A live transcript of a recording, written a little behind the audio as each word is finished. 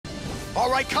All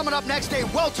right, coming up next, a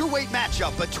welterweight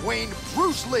matchup between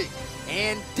Bruce Lee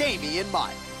and Demian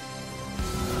Maia.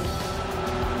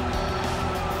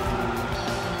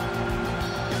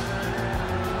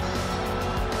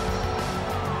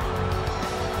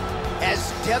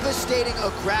 As devastating a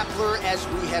grappler as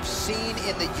we have seen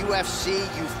in the UFC,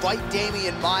 you fight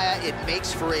Demian Maia, it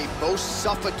makes for a most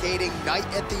suffocating night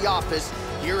at the office.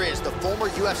 Here is the former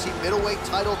UFC middleweight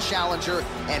title challenger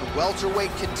and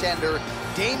welterweight contender,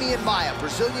 Demian Maia,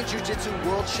 Brazilian Jiu-Jitsu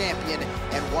world champion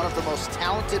and one of the most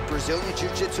talented Brazilian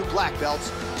Jiu-Jitsu black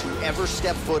belts to ever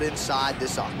step foot inside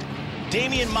this octagon.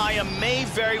 Demian Maia may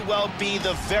very well be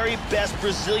the very best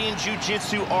Brazilian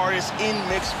Jiu-Jitsu artist in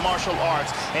mixed martial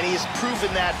arts, and he has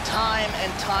proven that time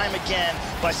and time again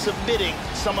by submitting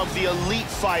some of the elite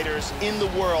fighters in the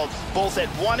world, both at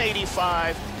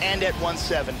 185 and at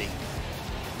 170.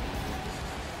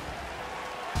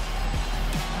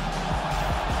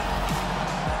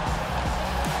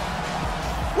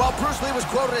 Well, Bruce Lee was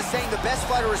quoted as saying the best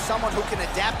fighter is someone who can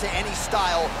adapt to any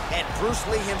style, and Bruce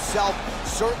Lee himself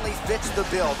certainly fits the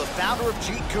bill. The founder of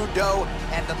Jeet Kune Do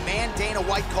and the man Dana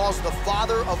White calls the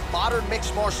father of modern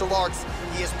mixed martial arts,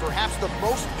 he is perhaps the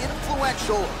most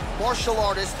influential martial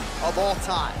artist of all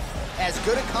time. As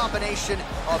good a combination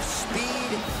of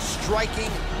speed,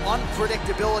 striking,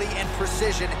 unpredictability, and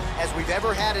precision as we've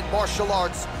ever had in martial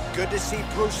arts. Good to see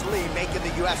Bruce Lee making the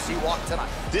UFC walk tonight.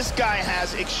 This guy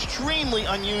has extremely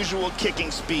unusual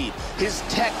kicking speed. His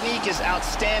technique is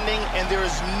outstanding, and there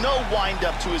is no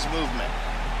wind-up to his movement.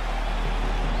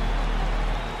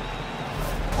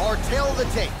 Our tale of the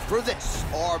tape for this,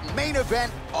 our main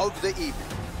event of the evening.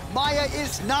 Maia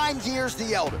is 9 years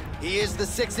the elder. He is the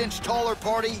 6-inch taller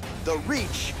party. The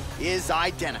reach is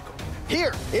identical.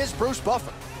 Here is Bruce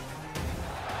Buffer.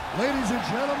 Ladies and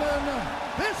gentlemen,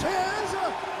 this is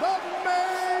the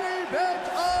main event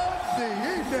of the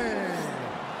evening.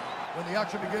 When the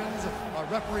action begins, our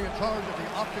referee in charge of the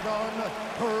octagon,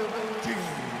 Herb Dean.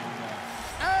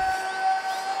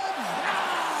 And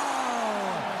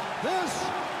now, this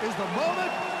is the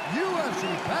moment UFC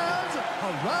fans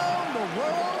around the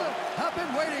world have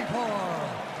been waiting for.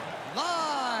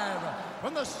 Live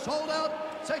from the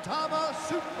sold-out Saitama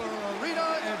Super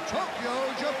Arena in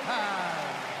Tokyo, Japan.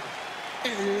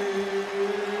 It's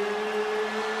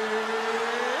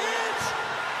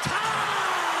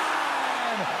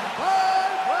time! 5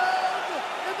 rounds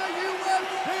in the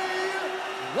UFC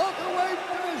welterweight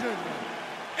division.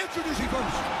 Introducing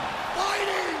first,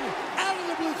 fighting out of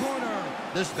the blue corner.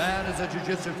 This man is a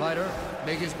jiu-jitsu fighter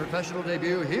making his professional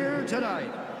debut here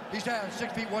tonight. He stands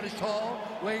 6 feet 1 inch tall,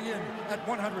 weighing in at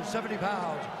 170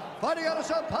 pounds. Fighting out of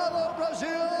Sao Paulo,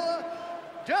 Brazil,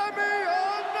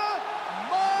 Demian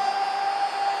Maia.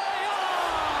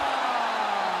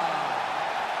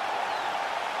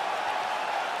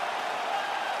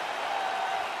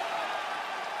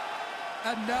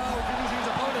 And now introducing his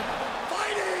opponent,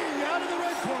 fighting out of the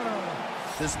red corner.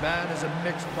 This man is a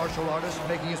mixed martial artist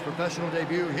making his professional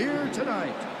debut here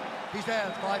tonight. He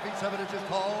stands 5 feet 7 inches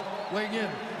tall, weighing in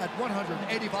at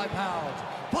 185 pounds.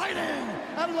 Fighting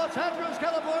out of Los Angeles,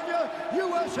 California,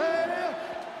 USA,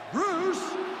 Bruce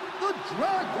the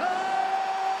Dragon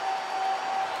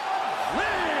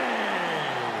Lee.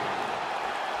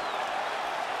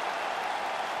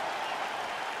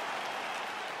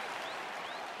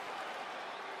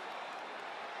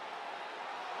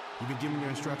 You've been given your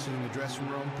instructions in the dressing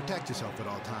room. Protect yourself at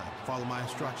all times. Follow my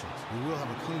instructions. We will have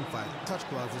a clean fight. Touch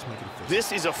gloves, let's make it official.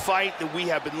 This is a fight that we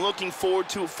have been looking forward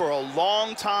to for a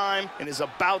long time and is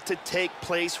about to take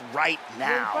place right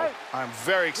now. I'm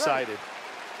very excited.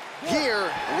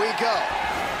 Here we go.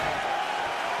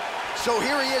 So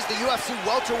here he is, the UFC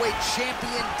welterweight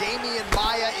champion, Demian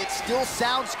Maia. It still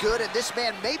sounds good, and this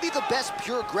man may be the best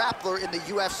pure grappler in the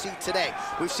UFC today.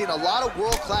 We've seen a lot of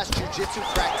world-class jiu-jitsu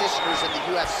practitioners in the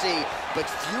UFC, but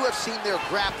few have seen their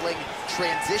grappling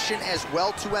transition as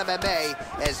well to MMA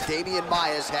as Demian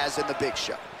Maia's has in the big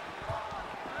show.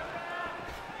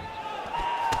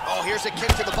 Oh, here's a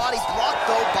kick to the body, blocked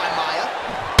though by Maia.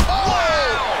 Oh!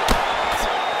 Wow!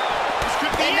 This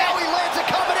could be, and now he lands a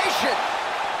combination.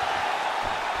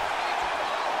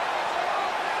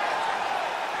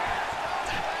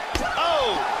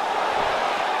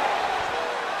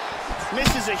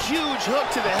 Misses a huge hook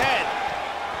to the head.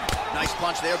 Nice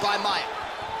punch there by Maia.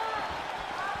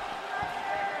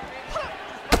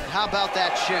 How about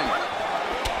that shin?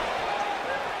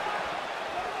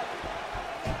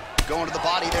 Going to the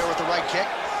body there with the right kick.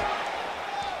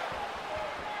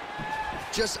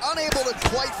 Just unable to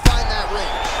quite find that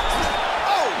range.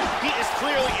 Oh! He is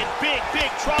clearly in big, big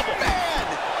trouble. Man!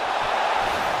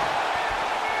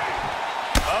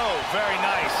 Oh, very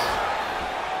nice.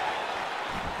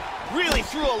 Really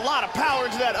threw a lot of power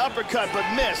into that uppercut, but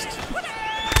missed.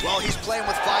 Well, he's playing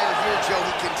with fire here, Joe.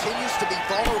 He continues to be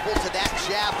vulnerable to that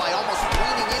jab by almost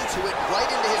leaning into it right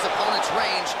into his opponent's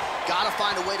range. Gotta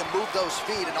find a way to move those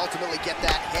feet and ultimately get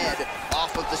that head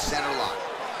off of the center line.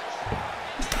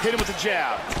 Hit him with the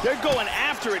jab. They're going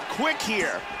after it quick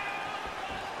here.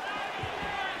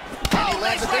 And he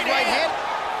lands a big right hand.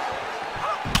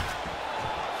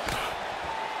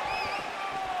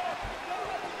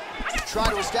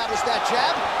 Trying to establish that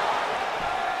jab.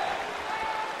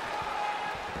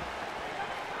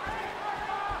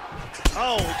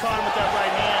 Oh, he caught him with that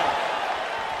right hand.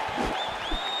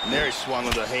 And there he swung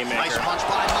with a haymaker. Nice punch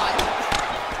by Maia.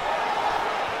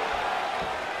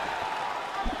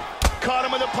 Caught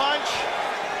him with a punch.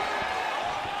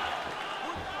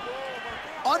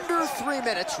 Under 3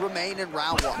 minutes remain in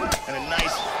round one. And a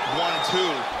nice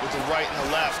 1-2 with the right and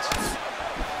the left.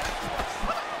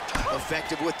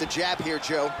 Effective with the jab here,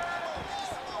 Joe.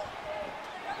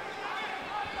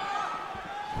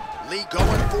 Lee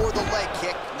going for the leg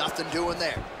kick. Nothing doing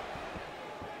there.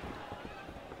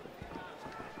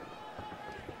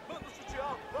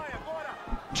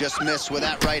 Just missed with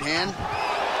that right hand.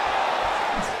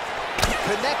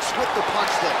 Connects with the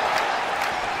punch there.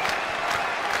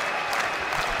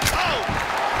 Oh!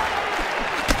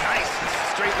 Nice.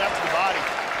 Straight left to the body.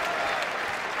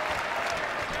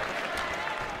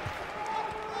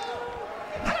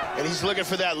 And he's looking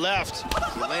for that left.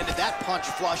 He landed that punch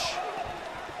flush.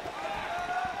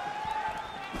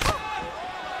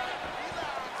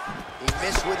 He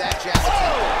missed with that jab. It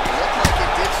looked like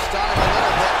it did stun him a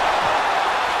little bit.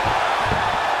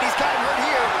 He's got him hurt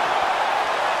here.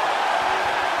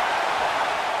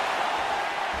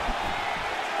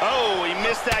 Oh, he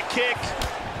missed that kick.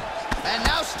 And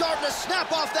now starting to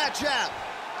snap off that jab.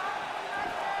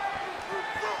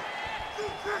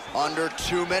 Under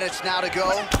 2 minutes now to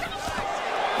go.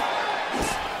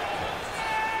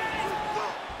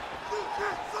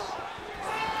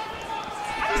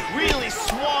 Really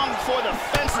swung for the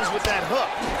fences with that hook,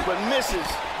 but misses.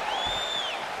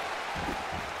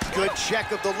 Good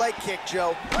check of the leg kick,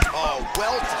 Joe. Oh,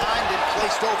 well-timed and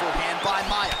placed overhand by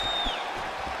Maia.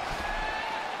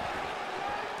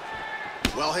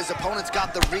 Well, his opponent's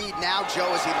got the read now,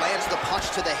 Joe, as he lands the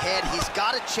punch to the head. He's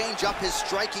got to change up his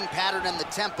striking pattern and the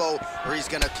tempo, or he's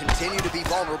going to continue to be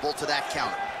vulnerable to that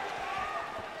counter.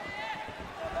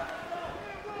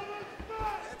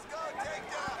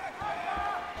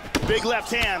 Big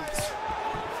left hand.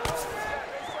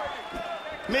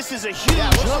 Misses a huge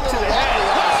hook to the head.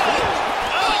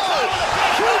 Oh!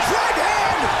 Huge right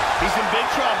hand! He's in big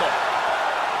trouble.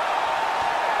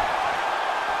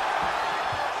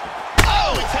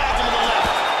 Oh, he tagged him with the left.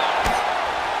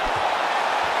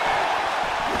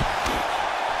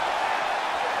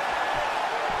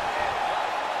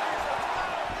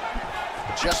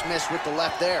 Just missed with the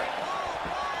left there.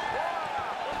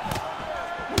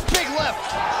 Big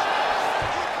left.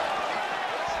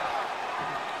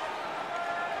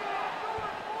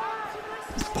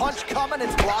 Punch coming,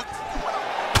 it's blocked.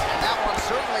 And that one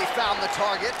certainly found the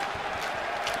target.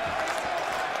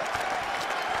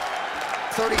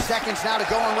 30 seconds now to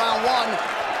go in round one.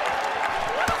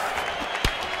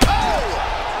 Oh!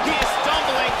 He is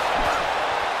stumbling.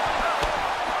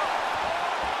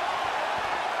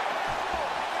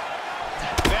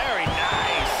 Very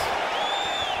nice.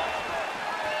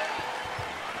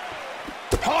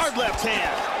 Hard left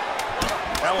hand.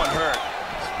 That one hurt.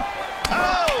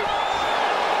 Oh!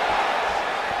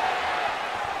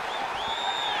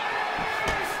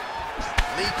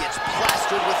 Lee gets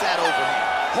plastered with that overhand.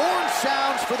 Horn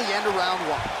sounds for the end of round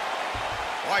one.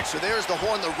 All right, so there's the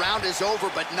horn. The round is over,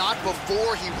 but not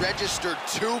before he registered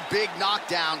 2 big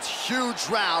knockdowns. Huge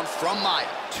round from Maia.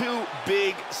 2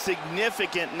 big,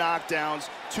 significant knockdowns,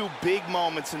 2 big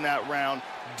moments in that round.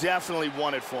 Definitely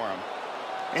won it for him.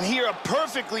 And here, a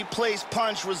perfectly placed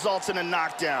punch results in a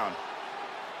knockdown.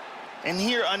 And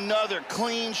here, another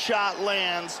clean shot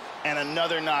lands and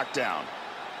another knockdown.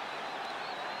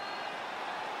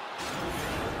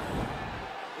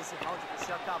 Esse round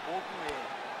você acabou com ele.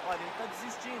 Olha, ele tá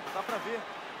desistindo, dá pra ver.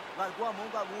 Largou a mão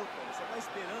da luta. Você tá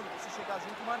esperando você chegar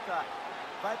junto e marcar.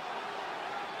 Vai.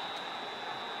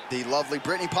 The lovely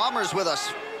Brittany Palmer is with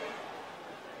us.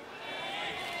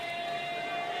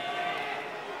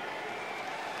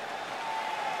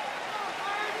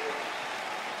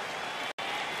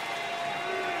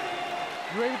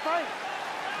 You ready to fight?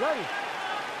 Ready.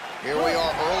 Here we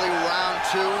are, early round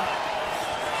 2.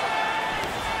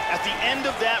 At the end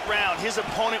of that round, his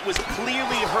opponent was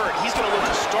clearly hurt. He's going to look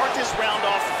to start this round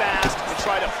off fast and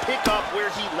try to pick up where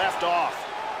he left off.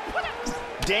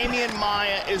 Demian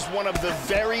Maia is one of the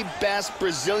very best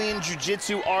Brazilian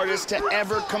Jiu-Jitsu artists to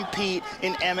ever compete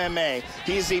in MMA.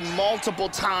 He is a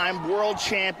multiple-time world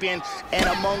champion and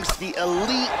amongst the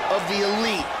elite of the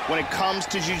elite when it comes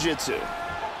to Jiu-Jitsu.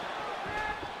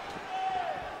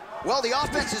 Well, the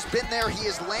offense has been there. He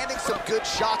is landing some good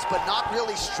shots, but not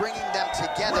really stringing them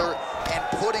together and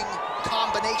putting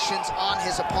combinations on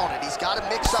his opponent. He's got to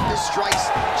mix up his strikes,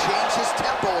 change his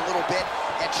tempo a little bit,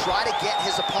 and try to get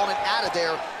his opponent out of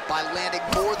there by landing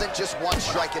more than just one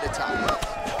strike at a time.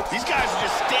 These guys are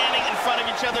just standing in front of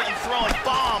each other and throwing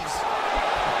bombs.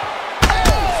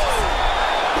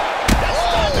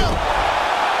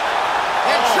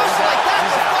 And just like that,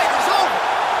 the fight is over.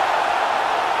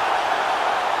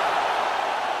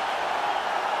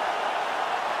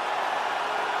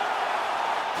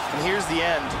 And here's the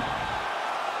end.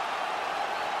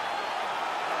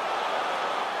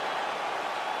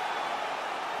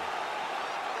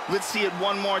 Let's see it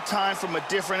one more time from a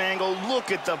different angle. Look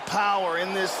at the power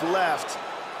in this left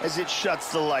as it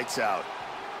shuts the lights out.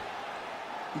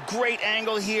 Great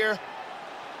angle here.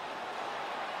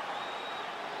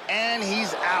 And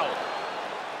he's out.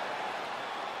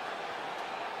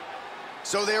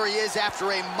 So there he is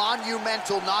after a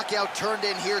monumental knockout turned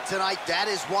in here tonight. That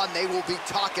is one they will be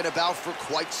talking about for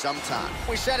quite some time.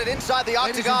 We send it inside the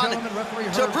octagon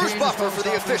to Bruce Buffer for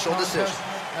the official decision.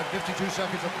 At 52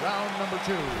 seconds of round number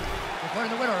 2.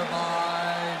 Declaring the winner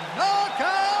by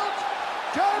knockout,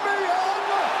 Demian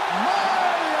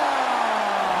Maia!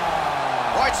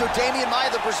 All right, so Demian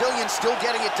Maia, the Brazilian, still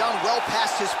getting it done well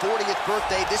past his 40th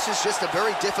birthday. This is just a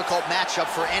very difficult matchup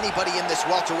for anybody in this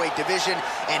welterweight division,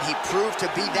 and he proved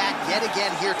to be that yet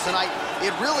again here tonight.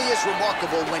 It really is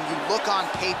remarkable when you look on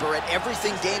paper at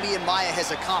everything Demian Maia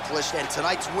has accomplished, and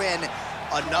tonight's win,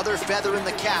 another feather in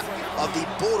the cap of the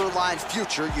borderline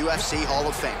future UFC Hall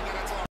of Fame.